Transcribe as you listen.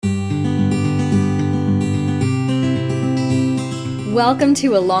Welcome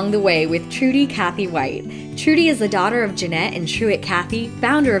to Along the Way with Trudy Cathy White. Trudy is the daughter of Jeanette and Truett Cathy,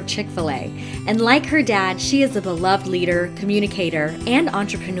 founder of Chick-fil-A. And like her dad, she is a beloved leader, communicator, and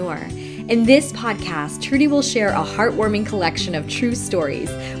entrepreneur. In this podcast, Trudy will share a heartwarming collection of true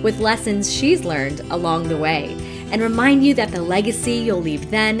stories with lessons she's learned along the way, and remind you that the legacy you'll leave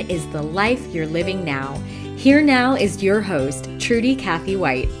then is the life you're living now. Here now is your host, Trudy Cathy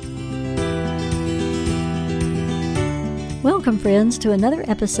White. Welcome, friends, to another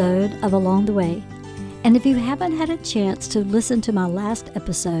episode of Along the Way. And if you haven't had a chance to listen to my last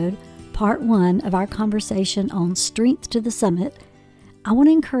episode, part 1 of our conversation on Strength to the Summit, I want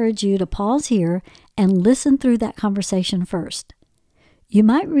to encourage you to pause here and listen through that conversation first. You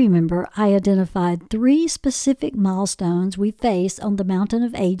might remember I identified 3 specific milestones we face on the mountain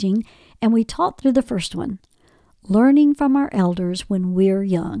of aging, and we talked through the first one, learning from our elders when we're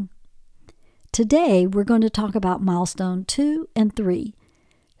young. Today, we're going to talk about milestone 2 and 3,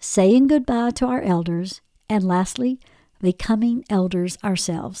 saying goodbye to our elders, and lastly, becoming elders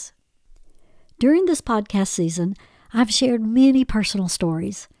ourselves. During this podcast season, I've shared many personal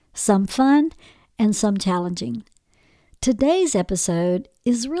stories, some fun and some challenging. Today's episode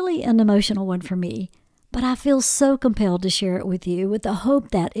is really an emotional one for me, but I feel so compelled to share it with you with the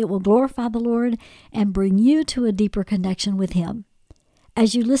hope that it will glorify the Lord and bring you to a deeper connection with Him.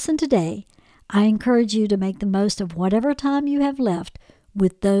 As you listen today, I encourage you to make the most of whatever time you have left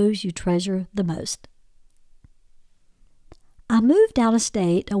with those you treasure the most. I moved out of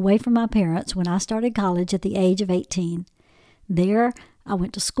state away from my parents when I started college at the age of 18. There, I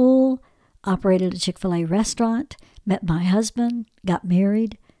went to school, operated a Chick-fil-A restaurant, met my husband, got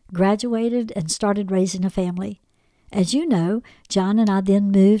married, graduated, and started raising a family. As you know, John and I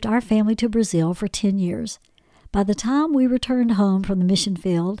then moved our family to Brazil for 10 years. By the time we returned home from the mission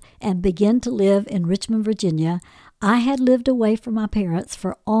field and began to live in Richmond, Virginia, I had lived away from my parents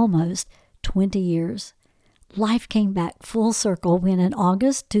for almost 20 years. Life came back full circle when in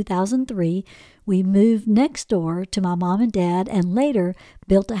August 2003, we moved next door to my mom and dad and later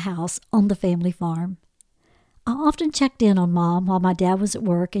built a house on the family farm. I often checked in on Mom while my dad was at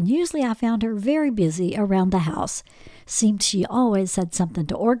work, and usually I found her very busy around the house. Seemed she always had something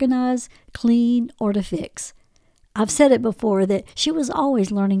to organize, clean, or to fix. I've said it before that she was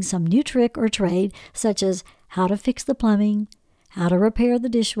always learning some new trick or trade, such as how to fix the plumbing, how to repair the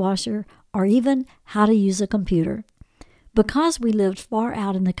dishwasher, or even how to use a computer. Because we lived far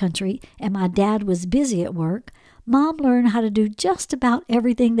out in the country and my dad was busy at work, Mom learned how to do just about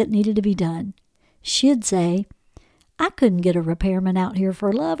everything that needed to be done. She'd say, "I couldn't get a repairman out here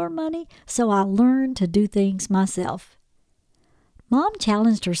for love or money, so I learned to do things myself." Mom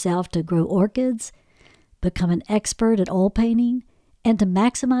challenged herself to grow orchids, become an expert at oil painting, and to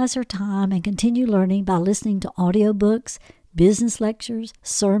maximize her time and continue learning by listening to audiobooks, business lectures,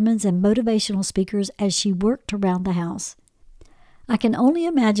 sermons, and motivational speakers as she worked around the house. I can only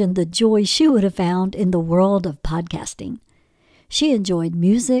imagine the joy she would have found in the world of podcasting. She enjoyed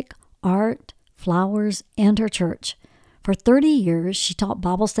music, art, flowers, and her church. For 30 years, she taught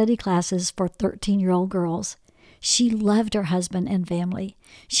Bible study classes for 13-year-old girls. She loved her husband and family.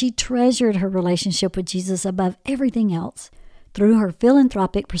 She treasured her relationship with Jesus above everything else. Through her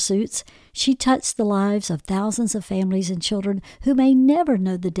philanthropic pursuits, she touched the lives of thousands of families and children who may never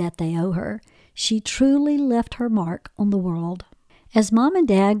know the debt they owe her. She truly left her mark on the world. As Mom and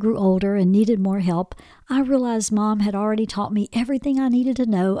Dad grew older and needed more help, I realized Mom had already taught me everything I needed to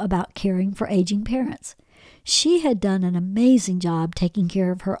know about caring for aging parents. She had done an amazing job taking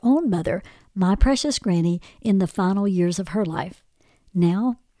care of her own mother, my precious granny, in the final years of her life.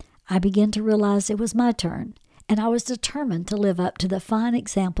 Now, I began to realize it was my turn, and I was determined to live up to the fine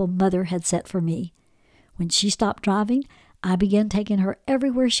example Mother had set for me. When she stopped driving, I began taking her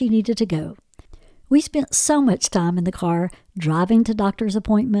everywhere she needed to go. We spent so much time in the car, driving to doctor's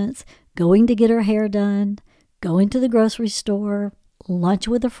appointments, going to get her hair done, going to the grocery store, lunch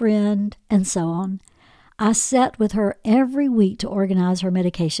with a friend, and so on. I sat with her every week to organize her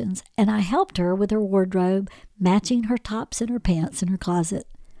medications, and I helped her with her wardrobe, matching her tops and her pants in her closet.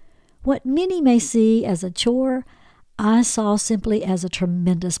 What many may see as a chore, I saw simply as a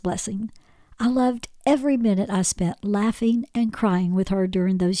tremendous blessing. I loved every minute I spent laughing and crying with her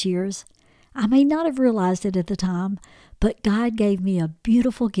during those years. I may not have realized it at the time, but God gave me a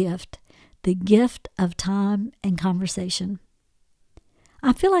beautiful gift, the gift of time and conversation.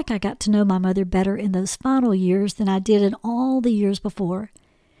 I feel like I got to know my mother better in those final years than I did in all the years before.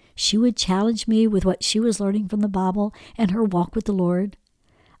 She would challenge me with what she was learning from the Bible and her walk with the Lord.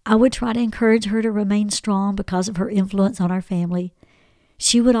 I would try to encourage her to remain strong because of her influence on our family.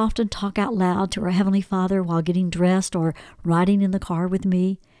 She would often talk out loud to her Heavenly Father while getting dressed or riding in the car with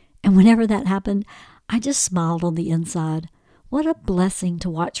me. And whenever that happened, I just smiled on the inside. What a blessing to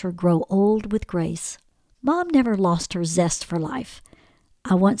watch her grow old with grace. Mom never lost her zest for life.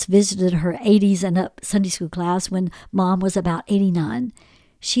 I once visited her 80s and up Sunday school class when Mom was about 89.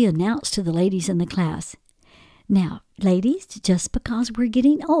 She announced to the ladies in the class, "Now, ladies, just because we're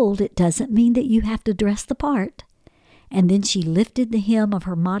getting old, it doesn't mean that you have to dress the part." And then she lifted the hem of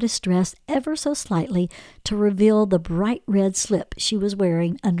her modest dress ever so slightly to reveal the bright red slip she was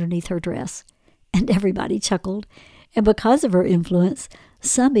wearing underneath her dress. And everybody chuckled. And because of her influence,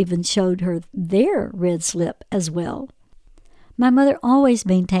 some even showed her their red slip as well. My mother always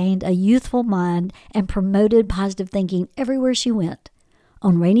maintained a youthful mind and promoted positive thinking everywhere she went.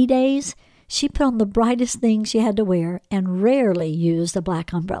 On rainy days, she put on the brightest thing she had to wear and rarely used a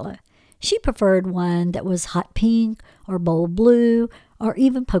black umbrella. She preferred one that was hot pink or bold blue or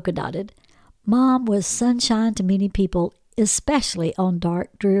even polka dotted. Mom was sunshine to many people, especially on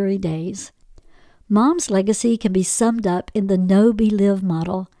dark, dreary days. Mom's legacy can be summed up in the Know, Be, Live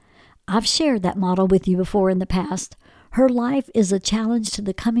model. I've shared that model with you before in the past. Her life is a challenge to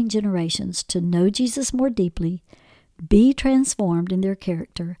the coming generations to know Jesus more deeply, be transformed in their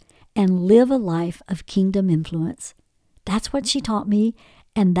character, and live a life of kingdom influence. That's what she taught me,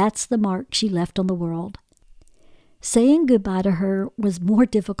 and that's the mark she left on the world. Saying goodbye to her was more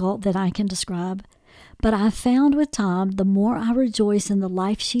difficult than I can describe, but I found with time the more I rejoice in the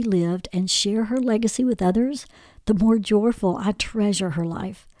life she lived and share her legacy with others, the more joyful I treasure her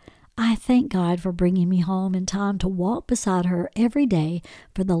life. I thank God for bringing me home in time to walk beside her every day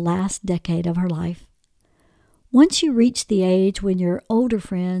for the last decade of her life. Once you reach the age when your older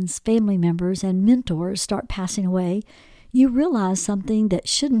friends, family members, and mentors start passing away, you realize something that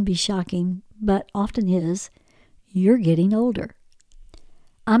shouldn't be shocking, but often is. You're getting older.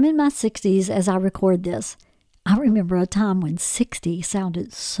 I'm in my 60s as I record this. I remember a time when 60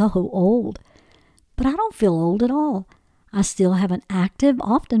 sounded so old. But I don't feel old at all. I still have an active,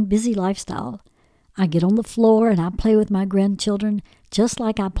 often busy lifestyle. I get on the floor and I play with my grandchildren just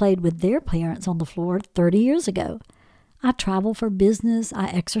like I played with their parents on the floor 30 years ago. I travel for business, I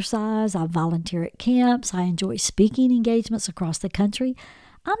exercise, I volunteer at camps, I enjoy speaking engagements across the country.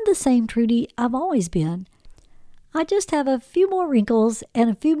 I'm the same Trudy I've always been. I just have a few more wrinkles and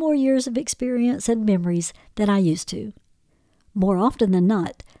a few more years of experience and memories than I used to. More often than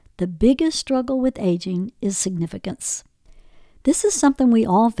not, the biggest struggle with aging is significance. This is something we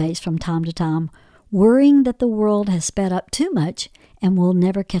all face from time to time, worrying that the world has sped up too much and will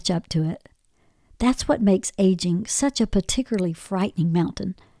never catch up to it. That's what makes aging such a particularly frightening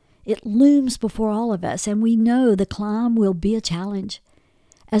mountain. It looms before all of us, and we know the climb will be a challenge.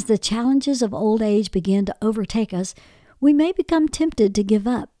 As the challenges of old age begin to overtake us, we may become tempted to give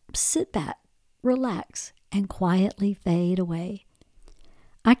up, sit back, relax, and quietly fade away.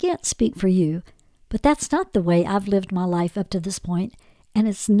 I can't speak for you, but that's not the way I've lived my life up to this point, and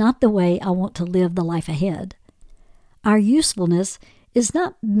it's not the way I want to live the life ahead. Our usefulness is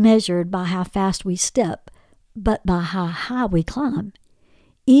not measured by how fast we step, but by how high we climb.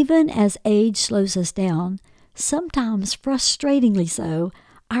 Even as age slows us down, sometimes frustratingly so,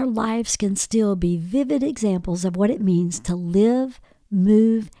 our lives can still be vivid examples of what it means to live,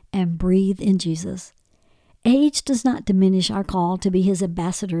 move, and breathe in Jesus. Age does not diminish our call to be His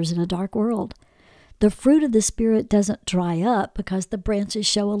ambassadors in a dark world. The fruit of the Spirit doesn't dry up because the branches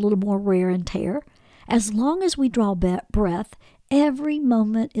show a little more wear and tear. As long as we draw breath, every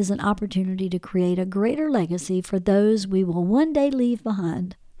moment is an opportunity to create a greater legacy for those we will one day leave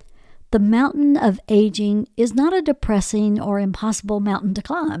behind. The mountain of aging is not a depressing or impossible mountain to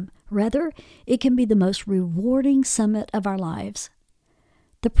climb. Rather, it can be the most rewarding summit of our lives.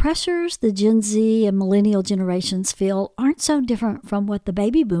 The pressures the Gen Z and millennial generations feel aren't so different from what the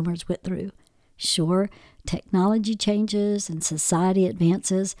baby boomers went through. Sure, technology changes and society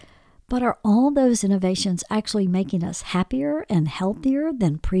advances, but are all those innovations actually making us happier and healthier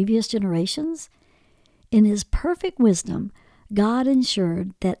than previous generations? In His perfect wisdom, God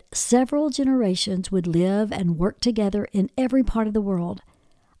ensured that several generations would live and work together in every part of the world.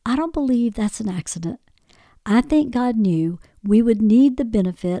 I don't believe that's an accident. I think God knew we would need the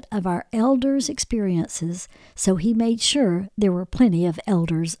benefit of our elders' experiences, so He made sure there were plenty of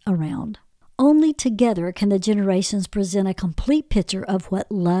elders around. Only together can the generations present a complete picture of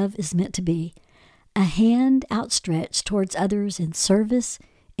what love is meant to be, a hand outstretched towards others in service,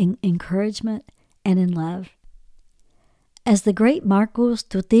 in encouragement, and in love. As the great Marcus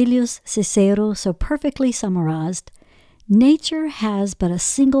Tutilius Cicero so perfectly summarized, nature has but a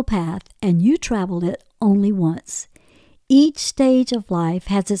single path, and you travel it only once. Each stage of life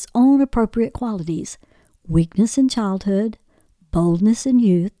has its own appropriate qualities: weakness in childhood, boldness in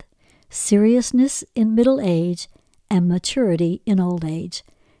youth, seriousness in middle age, and maturity in old age.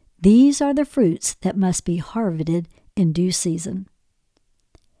 These are the fruits that must be harvested in due season.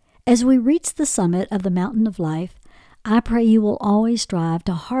 As we reach the summit of the mountain of life, I pray you will always strive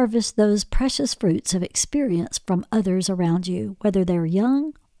to harvest those precious fruits of experience from others around you, whether they're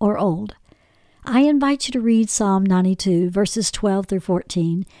young or old. I invite you to read Psalm 92, verses 12 through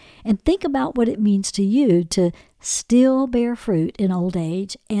 14, and think about what it means to you to still bear fruit in old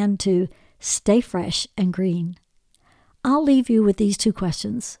age and to stay fresh and green. I'll leave you with these two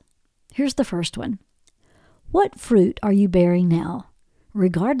questions. Here's the first one. What fruit are you bearing now,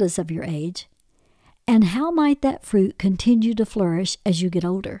 regardless of your age? And how might that fruit continue to flourish as you get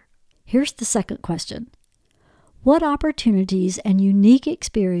older? Here's the second question. What opportunities and unique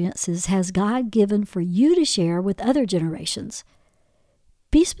experiences has God given for you to share with other generations?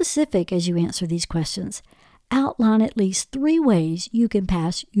 Be specific as you answer these questions. Outline at least 3 ways you can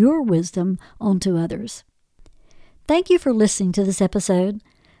pass your wisdom on to others. Thank you for listening to this episode.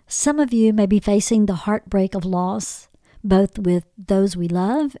 Some of you may be facing the heartbreak of loss, both with those we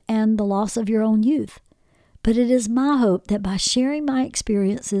love and the loss of your own youth. But it is my hope that by sharing my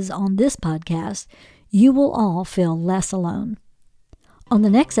experiences on this podcast, you will all feel less alone. On the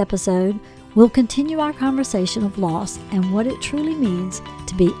next episode, we'll continue our conversation of loss and what it truly means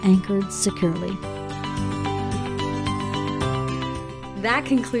to be anchored securely. That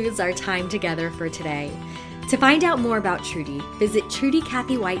concludes our time together for today. To find out more about Trudy, visit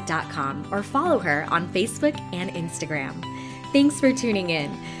TrudyCathyWhite.com or follow her on Facebook and Instagram. Thanks for tuning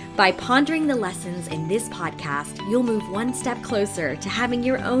in. By pondering the lessons in this podcast, you'll move one step closer to having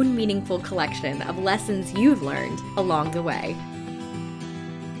your own meaningful collection of lessons you've learned along the way.